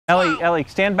Ellie,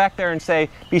 stand back there and say,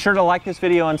 be sure to like this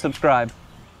video and subscribe.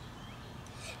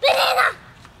 Banana!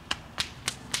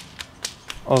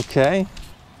 Okay.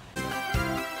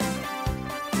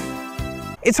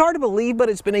 It's hard to believe, but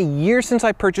it's been a year since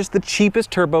I purchased the cheapest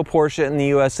turbo Porsche in the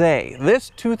USA.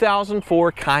 This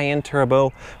 2004 Cayenne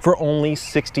Turbo for only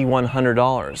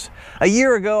 $6,100. A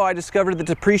year ago, I discovered that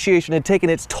depreciation had taken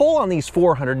its toll on these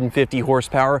 450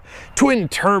 horsepower twin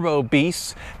turbo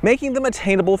beasts, making them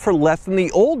attainable for less than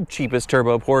the old cheapest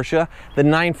turbo Porsche, the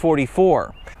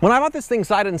 944. When I bought this thing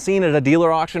sight unseen at a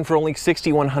dealer auction for only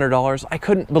 $6,100, I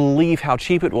couldn't believe how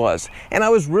cheap it was, and I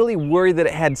was really worried that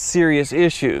it had serious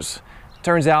issues.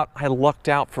 Turns out I lucked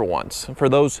out for once. For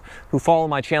those who follow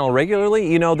my channel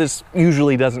regularly, you know this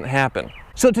usually doesn't happen.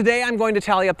 So today I'm going to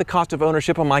tally up the cost of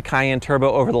ownership on my Cayenne Turbo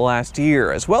over the last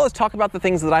year, as well as talk about the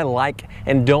things that I like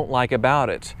and don't like about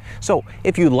it. So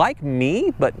if you like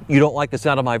me, but you don't like the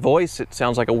sound of my voice, it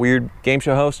sounds like a weird game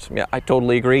show host, yeah, I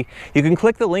totally agree. You can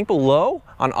click the link below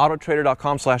on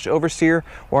autotrader.com/oversteer,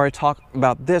 where I talk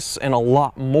about this and a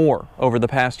lot more over the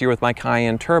past year with my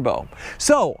Cayenne Turbo.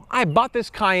 So I bought this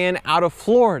Cayenne out of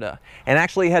Florida and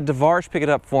actually had Devarge pick it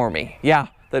up for me. Yeah.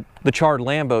 The charred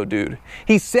Lambo dude.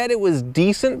 He said it was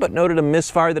decent, but noted a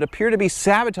misfire that appeared to be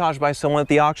sabotaged by someone at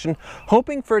the auction,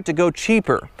 hoping for it to go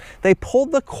cheaper. They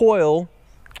pulled the coil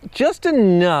just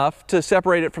enough to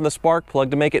separate it from the spark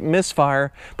plug to make it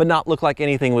misfire, but not look like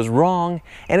anything was wrong,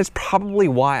 and it's probably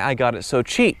why I got it so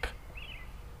cheap.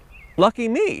 Lucky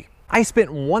me. I spent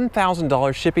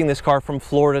 $1,000 shipping this car from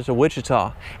Florida to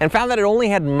Wichita, and found that it only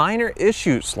had minor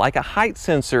issues, like a height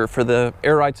sensor for the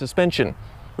air ride suspension.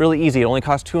 Really easy, it only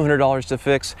cost $200 to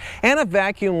fix, and a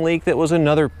vacuum leak that was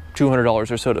another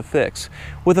 $200 or so to fix.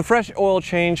 With a fresh oil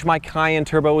change, my Cayenne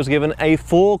Turbo was given a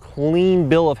full clean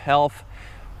bill of health,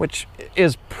 which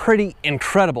is pretty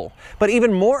incredible. But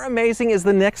even more amazing is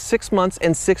the next 6 months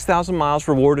and 6,000 miles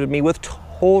rewarded me with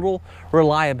total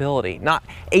reliability. Not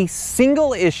a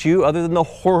single issue other than the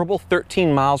horrible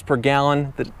 13 miles per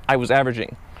gallon that I was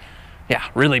averaging. Yeah,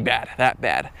 really bad, that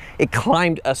bad. It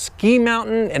climbed a ski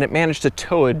mountain and it managed to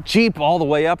tow a Jeep all the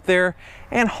way up there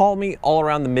and haul me all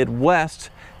around the Midwest.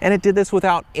 And it did this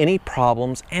without any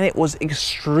problems, and it was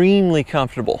extremely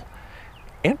comfortable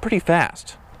and pretty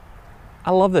fast.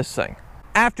 I love this thing.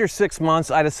 After 6 months,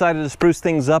 I decided to spruce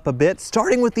things up a bit,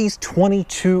 starting with these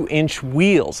 22-inch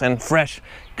wheels and fresh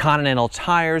Continental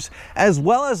tires, as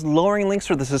well as lowering links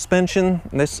for the suspension.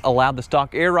 This allowed the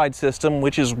stock air ride system,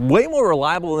 which is way more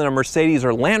reliable than a Mercedes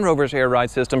or Land Rover's air ride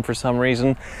system for some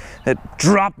reason, that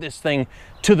dropped this thing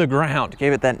to the ground,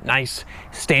 gave it that nice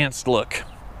stance look.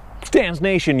 Stance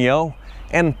Nation, yo.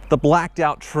 And the blacked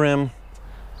out trim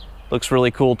looks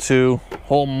really cool too.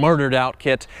 Whole murdered out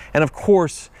kit. And of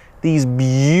course, these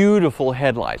beautiful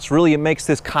headlights. Really, it makes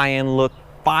this Cayenne look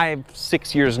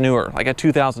 5-6 years newer, like a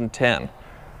 2010.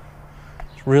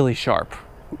 It's really sharp,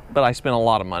 but I spent a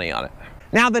lot of money on it.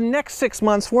 Now, the next 6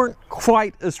 months weren't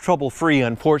quite as trouble-free,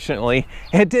 unfortunately.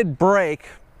 It did break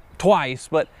twice,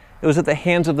 but it was at the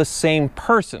hands of the same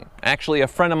person. Actually, a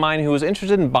friend of mine who was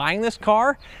interested in buying this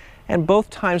car, and both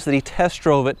times that he test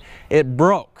drove it, it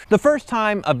broke. The first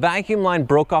time, a vacuum line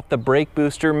broke off the brake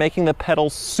booster, making the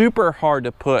pedals super hard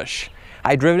to push.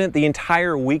 I'd driven it the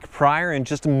entire week prior and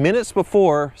just minutes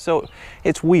before, so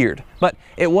it's weird. But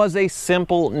it was a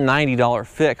simple $90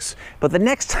 fix. But the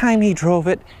next time he drove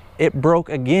it, it broke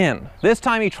again. This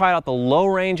time he tried out the low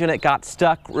range and it got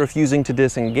stuck, refusing to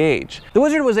disengage. The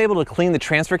Wizard was able to clean the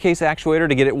transfer case actuator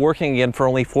to get it working again for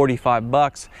only 45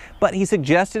 bucks, but he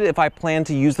suggested if I plan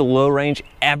to use the low range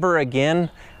ever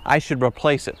again, I should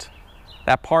replace it.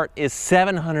 That part is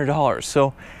 $700,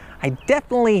 so I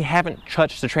definitely haven't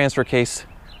touched the transfer case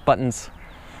buttons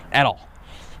at all.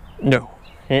 No.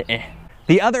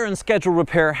 The other unscheduled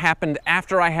repair happened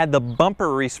after I had the bumper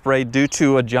resprayed due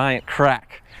to a giant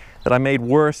crack that I made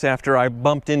worse after I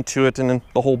bumped into it and then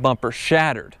the whole bumper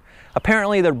shattered.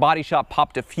 Apparently their body shop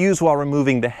popped a fuse while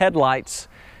removing the headlights,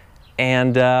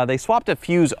 and they swapped a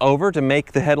fuse over to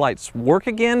make the headlights work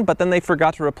again, but then they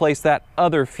forgot to replace that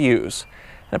other fuse.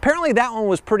 And apparently that one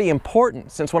was pretty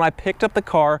important, since when I picked up the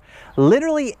car,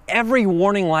 literally every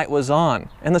warning light was on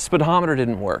and the speedometer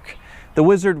didn't work. The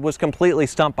Wizard was completely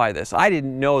stumped by this. I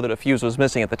didn't know that a fuse was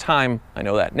missing at the time. I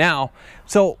know that now.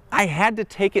 So I had to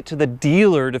take it to the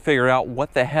dealer to figure out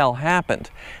what the hell happened.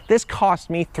 This cost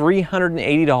me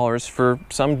 $380 for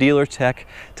some dealer tech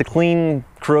to clean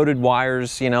corroded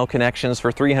wires, you know, connections for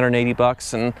 380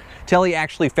 bucks, until he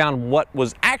actually found what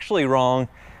was actually wrong,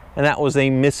 and that was a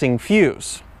missing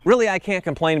fuse. Really, I can't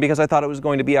complain because I thought it was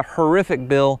going to be a horrific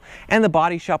bill, and the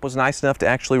body shop was nice enough to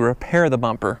actually repair the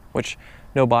bumper, which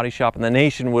no body shop in the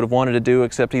nation would have wanted to do,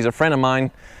 except he's a friend of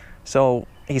mine. So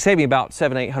he saved me about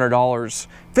 $700-800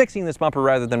 fixing this bumper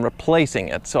rather than replacing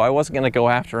it. So I wasn't going to go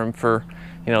after him for,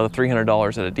 you know, the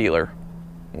 $300 at a dealer.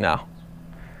 No,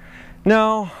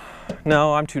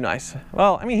 I'm too nice.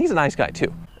 Well, I mean, he's a nice guy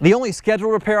too. The only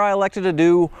scheduled repair I elected to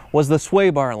do was the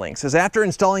sway bar links, as after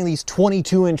installing these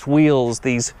 22-inch wheels,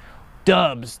 these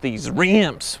dubs, these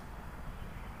ramps,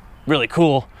 really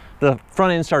cool, the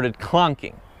front end started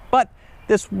clunking. But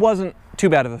this wasn't too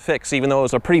bad of a fix. Even though it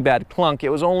was a pretty bad clunk, it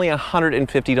was only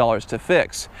 $150 to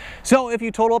fix. So if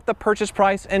you total up the purchase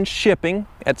price and shipping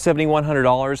at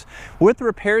 $7,100, with the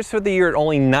repairs for the year at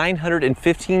only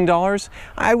 $915,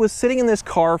 I was sitting in this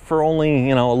car for only,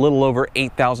 you know, a little over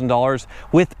 $8,000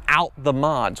 without the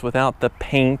mods, without the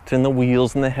paint and the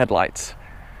wheels and the headlights.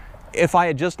 If I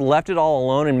had just left it all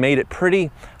alone and made it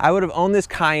pretty, I would have owned this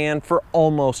Cayenne for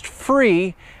almost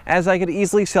free, as I could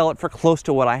easily sell it for close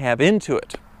to what I have into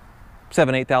it.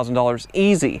 $7,000-8,000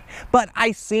 easy. But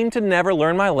I seem to never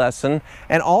learn my lesson,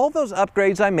 and all of those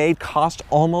upgrades I made cost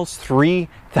almost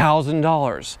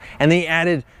 $3,000, and they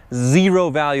added zero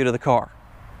value to the car.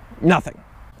 Nothing.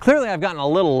 Clearly I've gotten a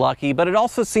little lucky, but it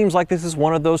also seems like this is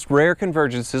one of those rare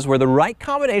convergences where the right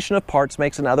combination of parts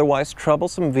makes an otherwise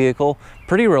troublesome vehicle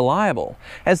pretty reliable,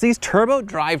 as these turbo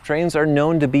drivetrains are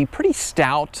known to be pretty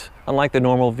stout, unlike the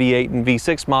normal V8 and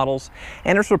V6 models,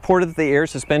 and it's reported that the air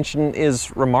suspension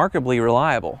is remarkably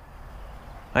reliable.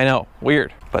 I know,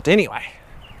 weird. But anyway,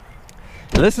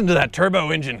 listen to that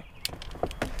turbo engine.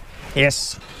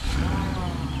 Yes.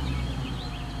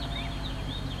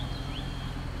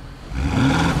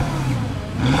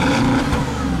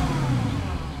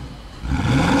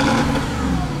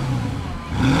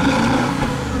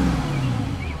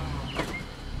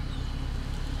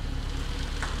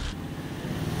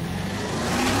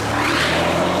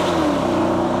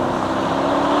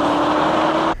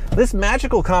 This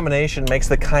magical combination makes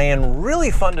the Cayenne really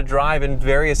fun to drive in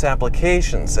various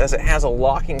applications, as it has a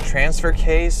locking transfer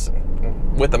case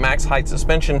with the max height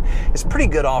suspension. It's pretty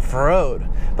good off-road,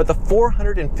 but the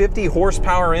 450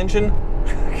 horsepower engine,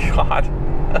 God,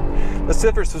 the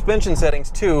stiffer suspension settings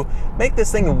too, make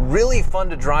this thing really fun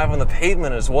to drive on the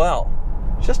pavement as well.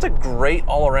 Just a great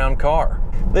all-around car.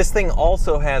 This thing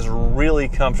also has really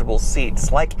comfortable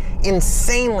seats, like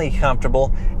insanely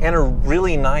comfortable, and a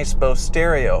really nice Bose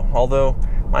stereo, although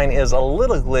mine is a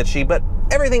little glitchy, but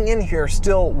everything in here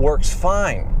still works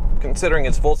fine. Considering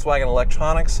it's Volkswagen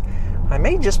electronics, I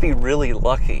may just be really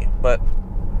lucky, but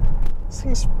this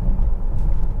thing's,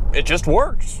 it just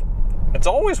works. It's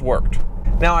always worked.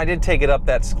 Now, I did take it up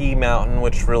that ski mountain,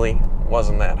 which really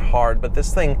wasn't that hard, but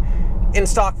this thing in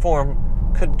stock form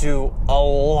could do a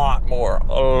lot more,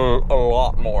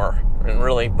 and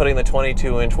really putting the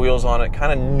 22-inch wheels on it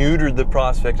kind of neutered the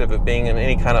prospect of it being in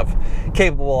any kind of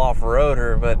capable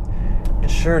off-roader, but it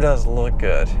sure does look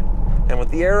good. And with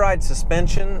the air ride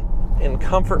suspension in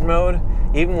comfort mode,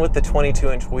 even with the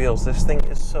 22-inch wheels, this thing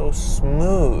is so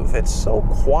smooth, it's so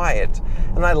quiet,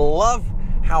 and I love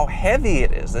how heavy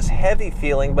it is, this heavy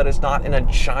feeling, but it's not in a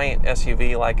giant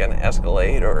SUV like an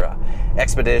Escalade or a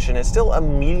Expedition. It's still a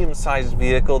medium-sized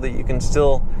vehicle that you can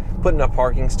still put in a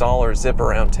parking stall or zip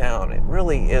around town. It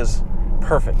really is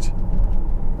perfect,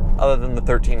 other than the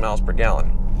 13 miles per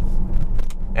gallon.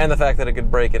 And the fact that it could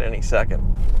brake at any second.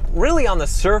 Really, on the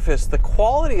surface, the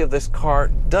quality of this car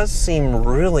does seem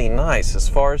really nice as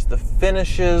far as the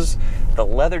finishes, the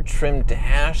leather trim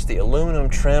dash, the aluminum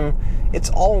trim. It's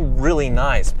all really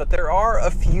nice, but there are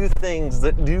a few things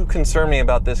that do concern me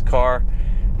about this car,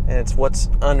 and it's what's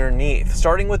underneath.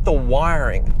 Starting with the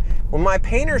wiring. When my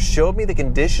painter showed me the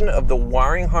condition of the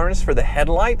wiring harness for the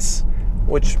headlights,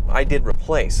 which I did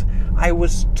replace, I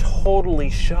was totally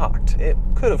shocked. It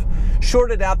could have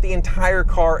shorted out the entire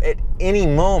car at any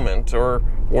moment, or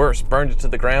worse, burned it to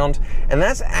the ground. And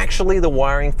that's actually the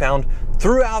wiring found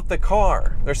throughout the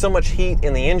car. There's so much heat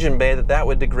in the engine bay that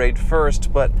would degrade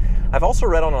first, but I've also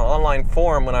read on an online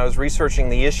forum when I was researching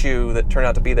the issue that turned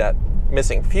out to be that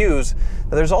missing fuse,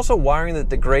 that there's also wiring that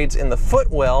degrades in the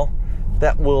footwell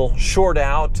that will short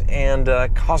out and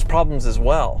cause problems as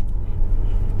well.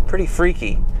 Pretty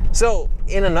freaky. So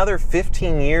in another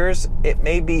 15 years, it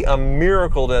may be a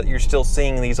miracle that you're still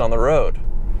seeing these on the road.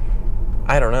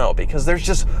 I don't know, because there's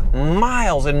just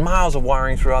miles and miles of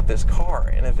wiring throughout this car,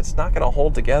 and if it's not going to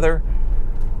hold together,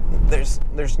 there's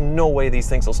no way these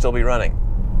things will still be running.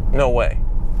 No way.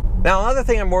 Now, another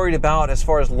thing I'm worried about as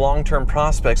far as long-term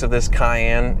prospects of this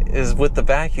Cayenne is with the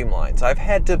vacuum lines. I've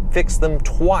had to fix them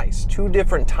twice, 2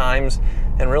 different times,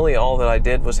 and really all that I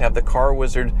did was have the car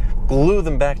wizard glue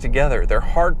them back together. They're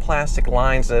hard plastic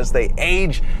lines, and as they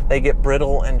age, they get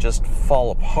brittle and just fall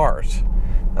apart.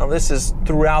 Now this is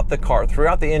throughout the car,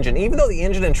 throughout the engine. Even though the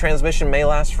engine and transmission may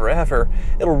last forever,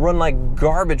 it'll run like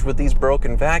garbage with these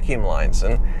broken vacuum lines.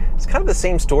 And it's kind of the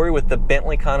same story with the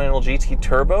Bentley Continental GT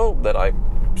Turbo that I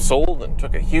sold and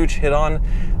took a huge hit on.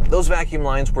 Those vacuum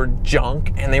lines were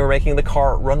junk and they were making the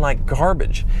car run like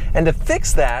garbage. And to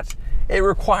fix that, it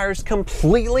requires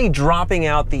completely dropping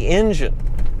out the engine.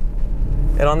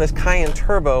 And on this Cayenne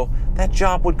Turbo, that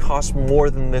job would cost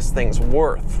more than this thing's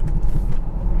worth.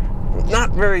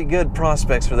 Not very good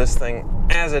prospects for this thing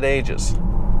as it ages.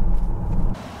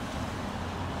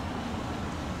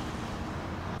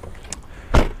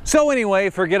 So anyway,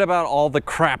 forget about all the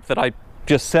crap that I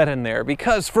just said in there,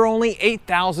 because for only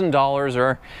 $8,000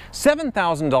 or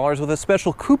 $7,000 with a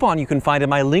special coupon you can find in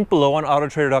my link below on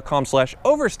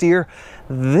autotrader.com/oversteer,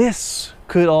 this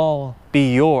could all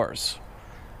be yours.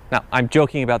 Now, I'm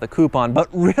joking about the coupon, but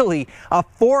really a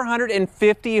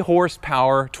 450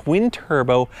 horsepower twin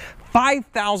turbo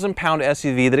 5,000-pound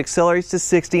SUV that accelerates to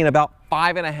 60 in about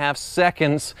 5.5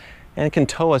 seconds and can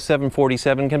tow a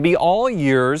 747 can be all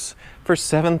yours for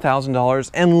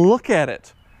 $7,000. And look at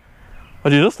it.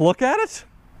 Would you just look at it?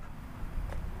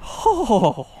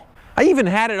 Oh, I even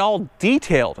had it all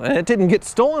detailed and it didn't get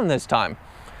stolen this time,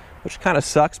 which kind of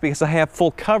sucks because I have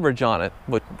full coverage on it,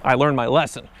 but I learned my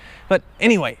lesson. But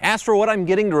anyway, as for what I'm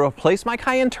getting to replace my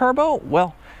Cayenne Turbo,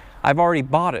 well, I've already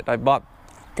bought it. I bought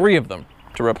 3 of them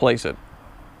to replace it.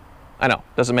 I know,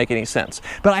 doesn't make any sense.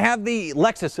 But I have the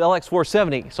Lexus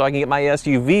LX470, so I can get my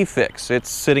SUV fix. It's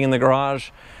sitting in the garage,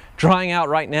 drying out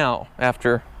right now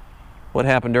after what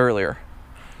happened earlier.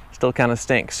 Still kind of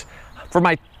stinks. For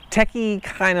my techie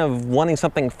kind of wanting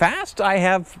something fast, I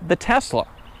have the Tesla.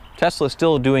 Tesla's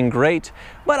still doing great,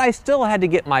 but I still had to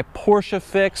get my Porsche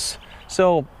fix,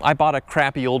 so I bought a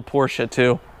crappy old Porsche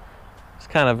too. It's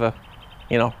kind of a,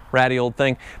 you know, ratty old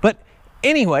thing. But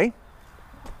anyway,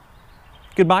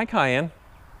 goodbye, Cayenne.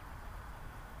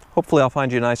 Hopefully I'll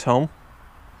find you a nice home,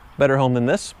 better home than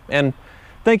this, and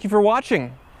thank you for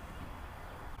watching.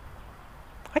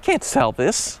 I can't sell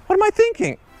this. What am I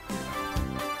thinking?